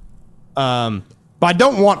 right? But I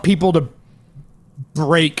don't want people to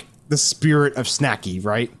break the spirit of Snackey,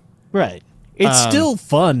 right? Right. It's still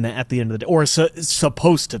fun at the end of the day, or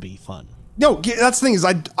supposed to be fun. No, that's the thing is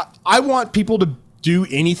I want people to do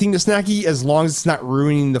anything to Snackey as long as it's not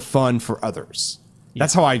ruining the fun for others. Yeah.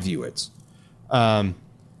 That's how I view it. So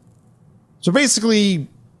basically,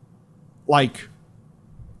 like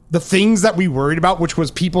the things that we worried about, which was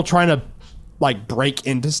people trying to like break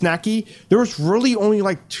into Snackey, there was really only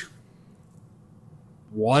like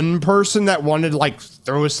one person that wanted to like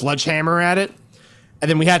throw a sledgehammer at it. And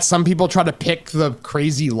then we had some people try to pick the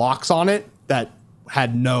crazy locks on it that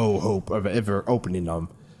had no hope of ever opening them.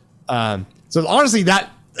 So honestly, that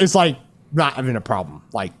is like not even a problem.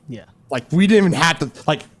 Like we didn't even have to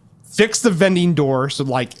like fix the vending door. So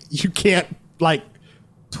like you can't like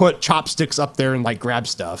put chopsticks up there and like grab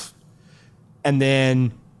stuff. And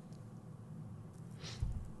then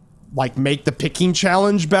like make the picking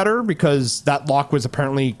challenge better because that lock was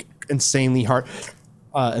apparently insanely hard.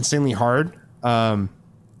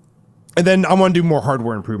 And then I want to do more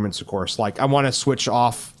hardware improvements, of course. Like I want to switch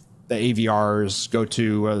off the AVRs, go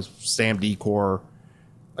to a SAMD core,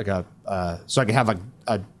 like so I can have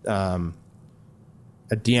a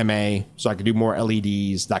DMA, so I can do more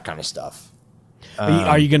LEDs, that kind of stuff.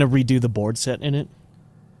 Are you going to redo the board set in it?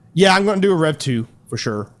 Yeah, I'm going to do a Rev 2 for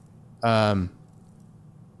sure. And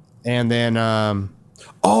then,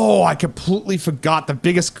 I completely forgot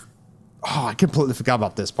I completely forgot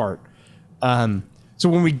about this part. So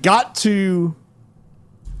when we got to,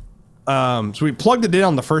 so we plugged it in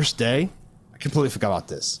on the first day. I completely forgot about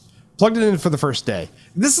this. Plugged it in for the first day.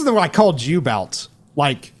 This is the one I called you about,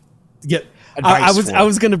 like, to get advice I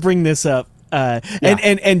was going to bring this up.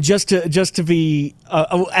 And just to be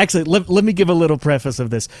actually let me give a little preface of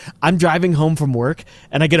this. I'm driving home from work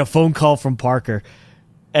and I get a phone call from Parker,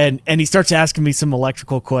 and he starts asking me some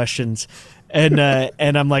electrical questions. And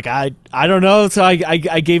I'm like, I don't know. So I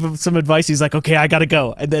gave him some advice. He's like, okay, I got to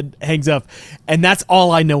go. And then hangs up. And that's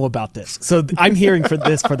all I know about this. So I'm hearing for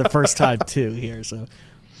this for the first time too here. So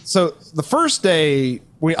the first day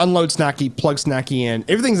we unload Snackey, plug Snackey in.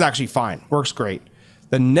 Everything's actually fine. Works great.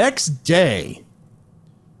 The next day,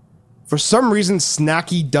 for some reason,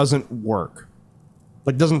 Snackey doesn't work.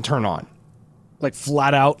 Like, doesn't turn on. Like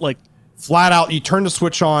flat out? You turn the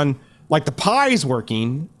switch on. Like, the Pi's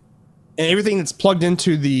working. And everything that's plugged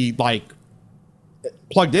into the, like,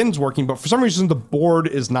 plugged in is working, but for some reason the board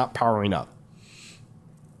is not powering up.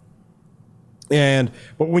 But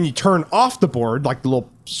when you turn off the board, like the little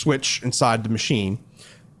switch inside the machine,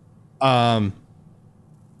 the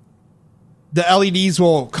LEDs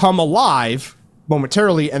will come alive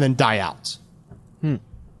momentarily and then die out.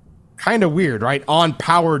 Kind of weird, right? On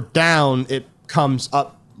power down, it comes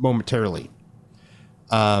up momentarily.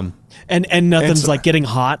 And nothing's like getting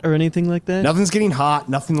hot or anything like that? Nothing's getting hot,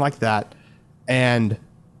 nothing like that. And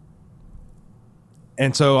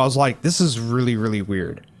so I was like, this is really, really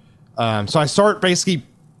weird. So I start basically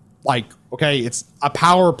like, okay, it's a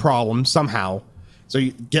power problem somehow. So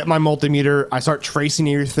you get my multimeter, I start tracing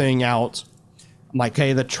everything out. I'm like,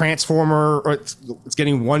 okay, the transformer, it's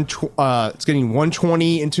getting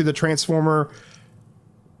 120 into the transformer.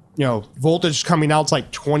 voltage coming out's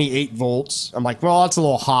like 28 volts. I'm like, well, that's a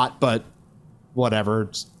little hot, but whatever.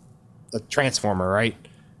 It's a transformer, right?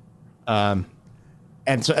 And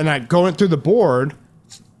I going through the board,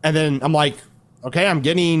 and then I'm like, okay, I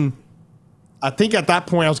think at that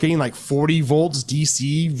point I was getting like 40 volts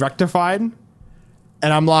DC rectified. And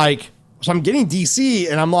I'm like, so I'm getting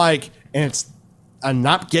DC, and I'm like, I'm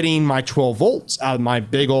not getting my 12 volts out of my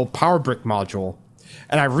big old power brick module.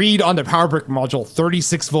 And I read on the power brick module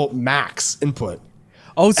 36 volt max input.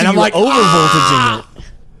 Oh, so and I'm like, over voltaging it.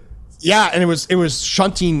 Yeah, and it was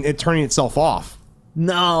shunting it, turning itself off.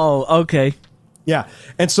 No, okay. Yeah.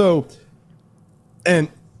 And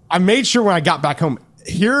I made sure when I got back home,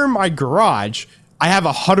 here in my garage, I have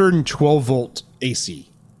 112 volt AC.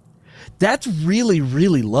 That's really,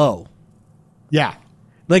 really low. Yeah.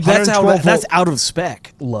 Like that's out of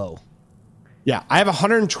spec low. Yeah, I have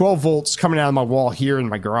 112 volts coming out of my wall here in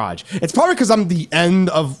my garage. It's probably because I'm the end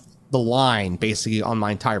of the line, basically, on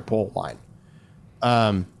my entire pole line.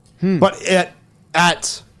 But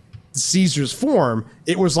at Caesar's Form,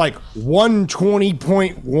 it was like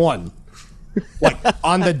 120.1, like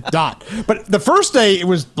on the dot. But the first day, it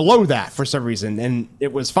was below that for some reason, and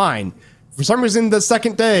it was fine. For some reason, the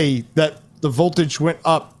second day, that the voltage went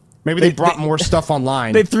up. Maybe they brought more stuff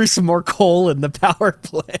online. They threw some more coal in the power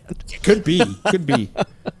plant. Could be.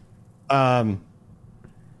 And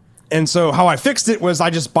so how I fixed it was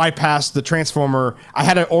I just bypassed the transformer. I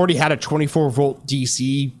already had a 24 volt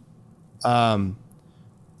DC,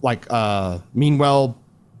 Meanwell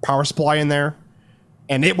power supply in there,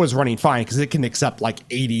 and it was running fine because it can accept like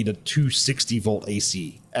 80 to 260 volt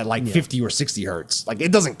AC at 50 or 60 hertz. Like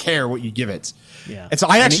it doesn't care what you give it. Yeah. And so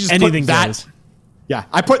I actually just put that. Goes. Yeah,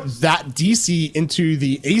 I put that DC into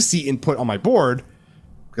the AC input on my board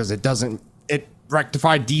because it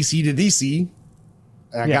rectified DC to DC.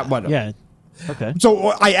 And I got what? Yeah. Okay.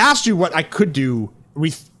 So I asked you what I could do.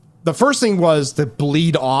 The first thing was to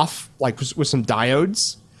bleed off with some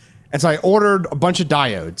diodes. And so I ordered a bunch of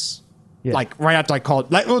diodes, right after I called.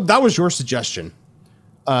 That was your suggestion.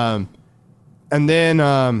 And then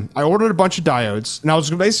I ordered a bunch of diodes, and I was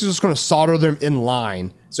basically just going to solder them in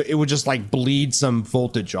line. So it would just bleed some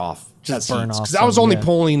voltage off. Just burn off. Because I was only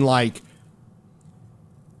pulling like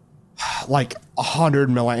 100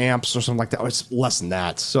 milliamps or something like that. It's less than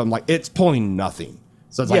that. So I'm like, it's pulling nothing.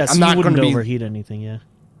 So it's I'm not going to overheat anything. Yeah.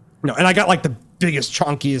 No, and I got the biggest,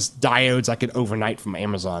 chunkiest diodes I could overnight from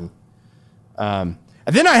Amazon. And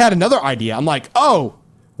then I had another idea. I'm like, oh,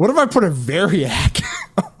 what if I put a variac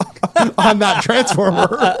on that transformer?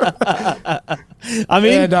 I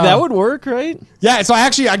mean, that would work, right? Yeah, so I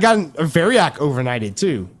got a variac overnighted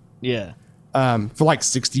too. Yeah. For like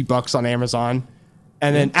 $60 on Amazon.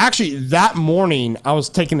 And then actually that morning I was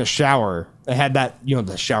taking a shower. I had that,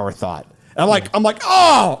 the shower thought. And I'm like,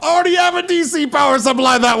 oh, I already have a DC power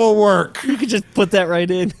supply that will work. You could just put that right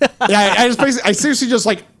in. Yeah, I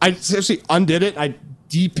seriously undid it. I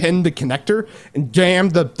depinned the connector and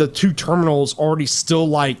jammed the two terminals already still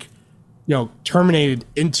terminated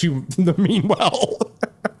into the mean well.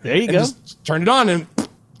 There you go. Just turned it on and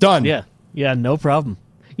done. Yeah. Yeah, no problem.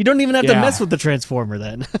 You don't even have to mess with the transformer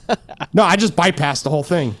then. No, I just bypassed the whole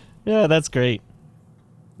thing. Yeah, that's great.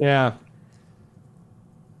 Yeah.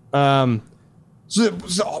 So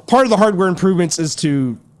part of the hardware improvements is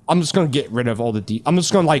I'm just going to get rid of all the I'm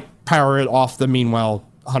just going to power it off the mean well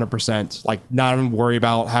 100%. Not even worry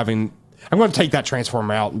about I'm going to take that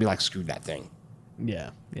transformer out and be like, screw that thing. Yeah.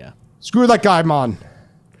 Yeah. Screw that guy, man.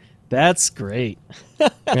 That's great.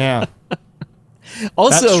 Yeah.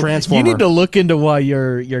 Also, you need to look into why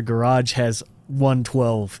your garage has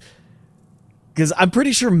 112. Because I'm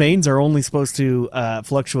pretty sure mains are only supposed to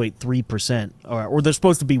fluctuate 3%, or they're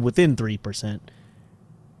supposed to be within 3%.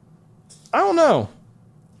 I don't know.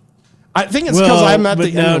 I think it's because I'm at the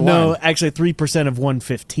end of the line. No, actually 3% of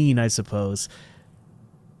 115, I suppose.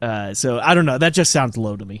 So I don't know. That just sounds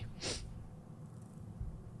low to me.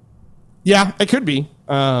 Yeah, it could be.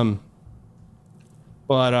 But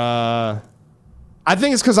I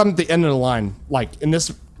think it's because I'm at the end of the line. In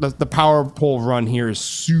this, the power pole run here is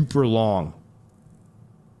super long.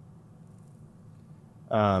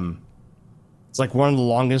 It's one of the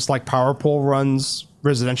longest power pole runs,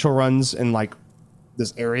 residential runs in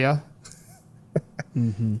this area.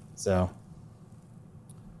 Mm-hmm. So,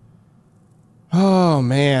 oh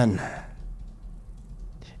man,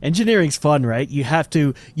 engineering's fun, right? You have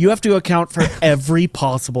to account for every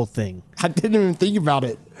possible thing. I didn't even think about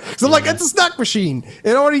it. So it's a snack machine.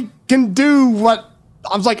 It already can do what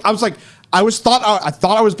I thought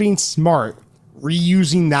I was being smart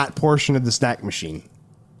reusing that portion of the snack machine.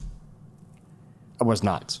 I was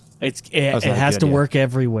not. It has to work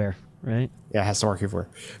everywhere, right? Yeah, it has to work everywhere.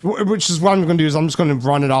 Which is what I'm going to do is I'm just going to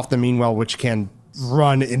run it off the Meanwell, which can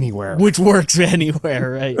run anywhere. Which works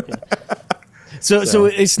anywhere, right? Yeah. So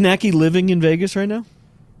is Snackey living in Vegas right now?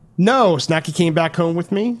 No, Snackey came back home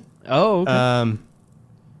with me. Oh, okay.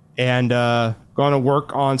 And going to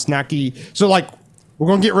work on Snackey. So, like, we're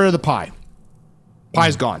going to get rid of the pie.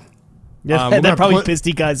 Pie's gone. Yeah, that probably pissed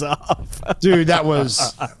you guys off. Dude, that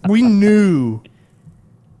was... We knew...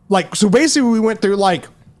 Like, so basically we went through, like,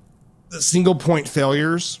 the single point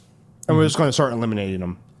failures, and we're just going to start eliminating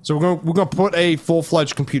them. So we're going to put a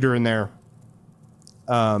full-fledged computer in there.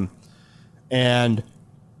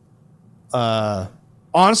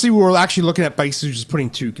 Honestly, we were actually looking at basically just putting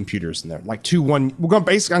 2 computers in there, like 2, 1. We're going to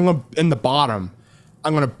basically, in the bottom,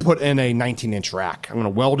 I'm going to put in a 19-inch rack. I'm going to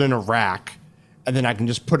weld in a rack, and then I can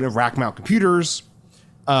just put in rack mount computers.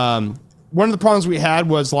 One of the problems we had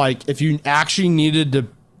was, like, if you actually needed to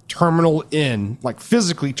terminal in, like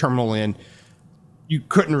physically terminal in, you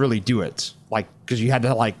couldn't really do it, like, because you had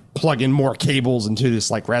to, like, plug in more cables into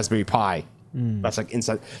this, like, Raspberry Pi. That's like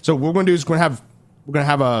inside. So what we're going to do is we're going to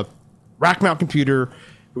have a rack mount computer.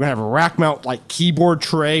 We're going to have a rack mount, like, keyboard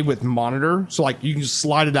tray with monitor. So, like, you can just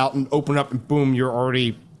slide it out and open up and boom, you're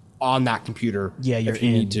already on that computer. Yeah, you're if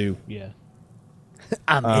you need to. Yeah.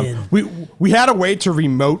 I'm in. We had a way to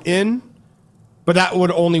remote in, but that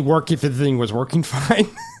would only work if the thing was working fine.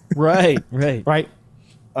 Right. Right.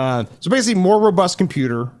 So basically, more robust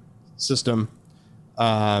computer system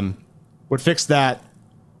would fix that.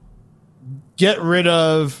 Get rid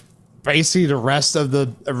of basically the rest of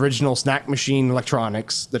the original Snack Machine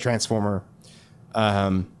electronics, the transformer,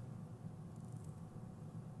 and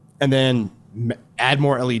then add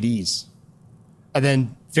more LEDs, and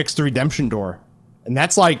then fix the redemption door, and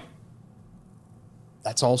that's all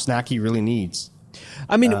Snackey really needs.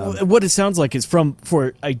 I mean, what it sounds like is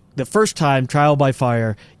the first time trial by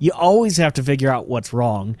fire, you always have to figure out what's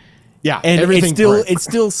wrong. Yeah, and it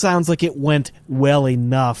still sounds like it went well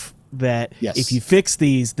enough that if you fix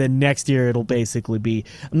these, then next year it'll basically be,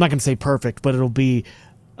 I'm not going to say perfect, but it'll be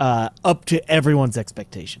up to everyone's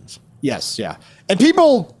expectations. Yes, yeah. And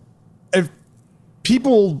people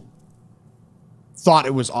thought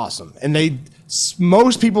it was awesome, and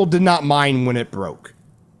most people did not mind when it broke.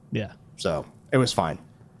 Yeah. So it was fine.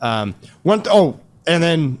 And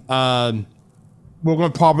then we're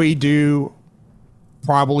going to probably do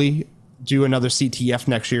another CTF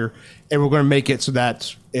next year, and we're going to make it so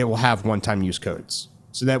that it will have one-time use codes,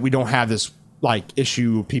 so that we don't have this, like,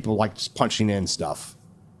 issue of people, like, just punching in stuff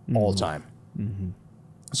all the time. Mm-hmm.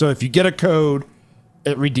 So if you get a code,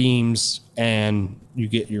 it redeems and you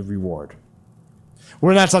get your reward.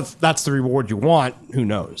 Whether that's the reward you want, who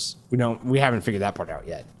knows? We haven't figured that part out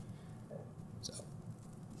yet. So,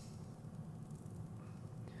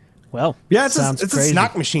 well, yeah, it's a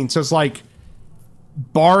snack machine, so it's like,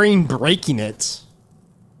 barring breaking it,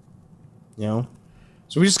 so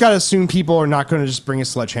we just got to assume people are not going to just bring a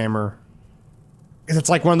sledgehammer. Because it's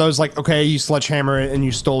like one of those, like, okay, you sledgehammer it and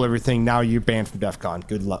you stole everything, now you're banned from DEF CON.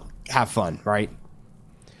 Good luck. Have fun, right?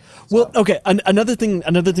 Well, okay, another thing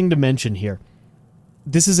to mention here.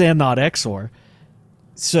 This is and not XOR.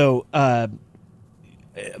 So,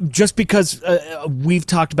 just because we've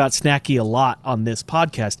talked about Snackey a lot on this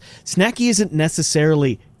podcast, Snackey isn't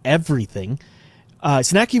necessarily everything.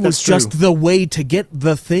 Snackey was just the way to get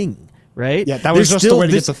the thing, right? Yeah, that was just the way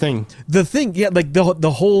to get the thing. The thing, yeah, like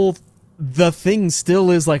the thing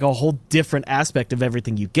still is like a whole different aspect of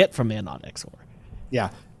everything you get from and not XOR.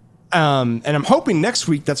 Yeah. And I'm hoping next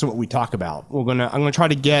week that's what we talk about. I'm gonna try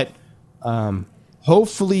to get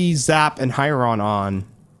hopefully Zap and Hyron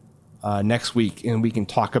on next week, and we can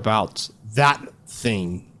talk about that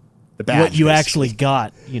thing, the badge. What you actually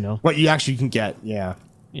got, What you actually can get, yeah.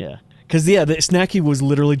 Yeah. Because, the Snackey was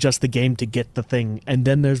literally just the game to get the thing, and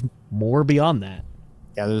then there's more beyond that.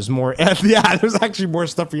 Yeah, there's more. Yeah, there's actually more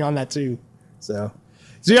stuff beyond that, too. So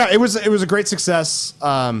yeah, it was a great success.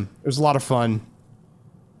 It was a lot of fun.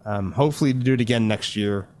 Hopefully to do it again next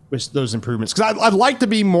year with those improvements. Because I'd like to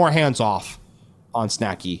be more hands-off on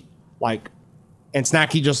Snackey. Like, and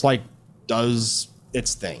Snackey just, like, does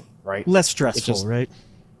its thing, right? Less stressful, right?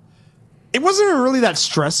 It wasn't really that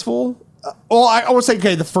stressful. I would say,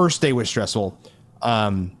 okay, the first day was stressful.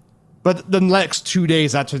 But the next 2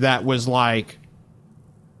 days after that was like,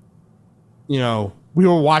 we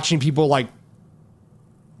were watching people like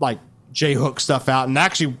J-hook stuff out. And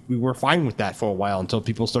actually, we were fine with that for a while until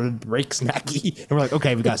people started to break Snackey. And we're like,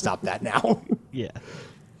 okay, we got to stop that now. Yeah.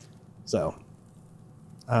 So,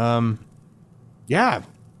 yeah.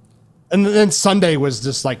 And then Sunday was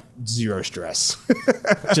just like zero stress.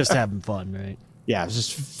 Just having fun, right? yeah, it's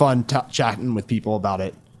just fun chatting with people about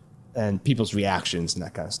it and people's reactions and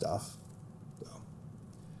that kind of stuff. So.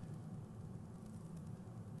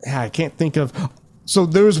 Yeah, I can't think of. So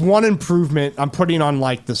there's one improvement I'm putting on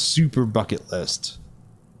like the super bucket list.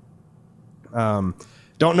 Don't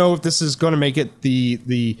know if this is going to make it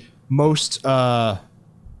the most the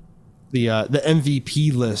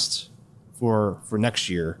MVP list for next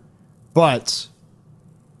year, but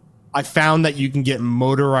I found that you can get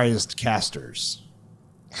motorized casters.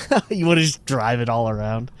 You want to just drive it all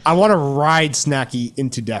around? I want to ride Snackey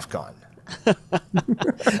into DEF CON.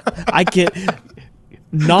 I can't.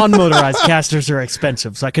 Non-motorized casters are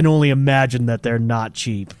expensive, so I can only imagine that they're not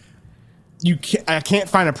cheap. I can't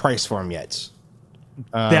find a price for them yet.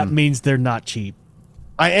 That means they're not cheap.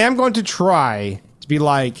 I am going to try to be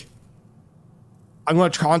like, I'm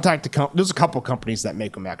going to contact there's a couple companies that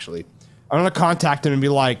make them actually. I'm going to contact them and be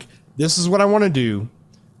like, this is what I want to do.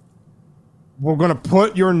 We're going to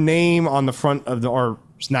put your name on the front of our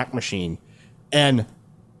snack machine, and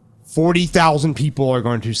 40,000 people are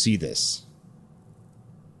going to see this.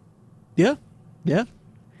 Yeah. Yeah.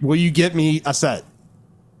 Will you get me a set?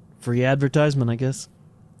 Free advertisement, I guess.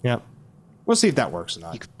 Yeah. We'll see if that works or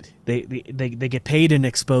not. They get paid in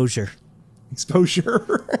exposure.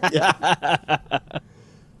 Exposure? Yeah.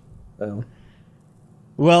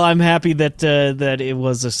 Well, I'm happy that it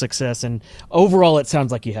was a success, and overall, it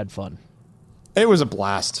sounds like you had fun. It was a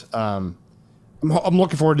blast. I'm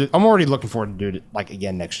looking forward to. I'm already looking forward to doing it like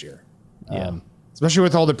again next year. Yeah. Especially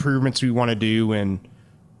with all the improvements we want to do, and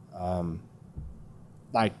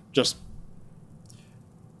like just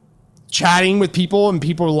chatting with people, and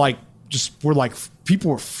people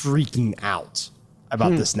people were freaking out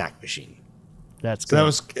about the snack machine. That's so good. that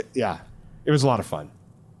was it was a lot of fun.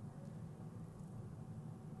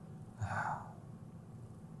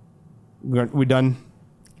 We done?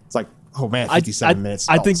 It's like, oh man, 57 minutes.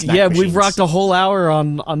 I think we've rocked a whole hour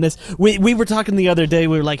on this. We were talking the other day.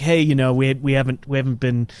 We were like, hey, we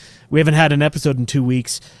haven't had an episode in 2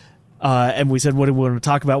 weeks, and we said, what do we want to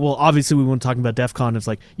talk about? Well, obviously we want to talk about DEF CON. It's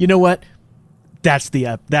like, you know what? That's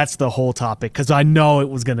the whole topic, because I know it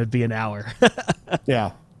was going to be an hour.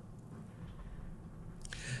 Yeah.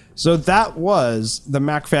 So that was the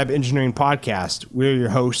MacFab Engineering Podcast. We're your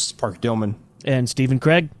hosts, Park Dillman and Stephen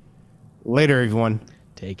Craig. Later, everyone.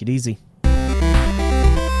 Take it easy.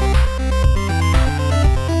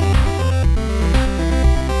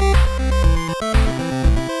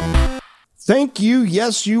 Thank you,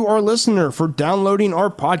 yes, you, our listener, for downloading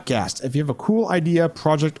our podcast. If you have a cool idea,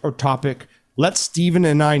 project, or topic, let Steven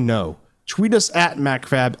and I know. Tweet us at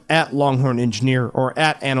MacFab, at Longhorn Engineer, or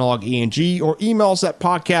at AnalogENG, or email us at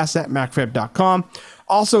podcast@macfab.com.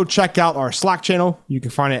 Also, check out our Slack channel. You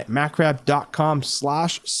can find it at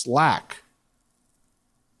macfab.com/Slack.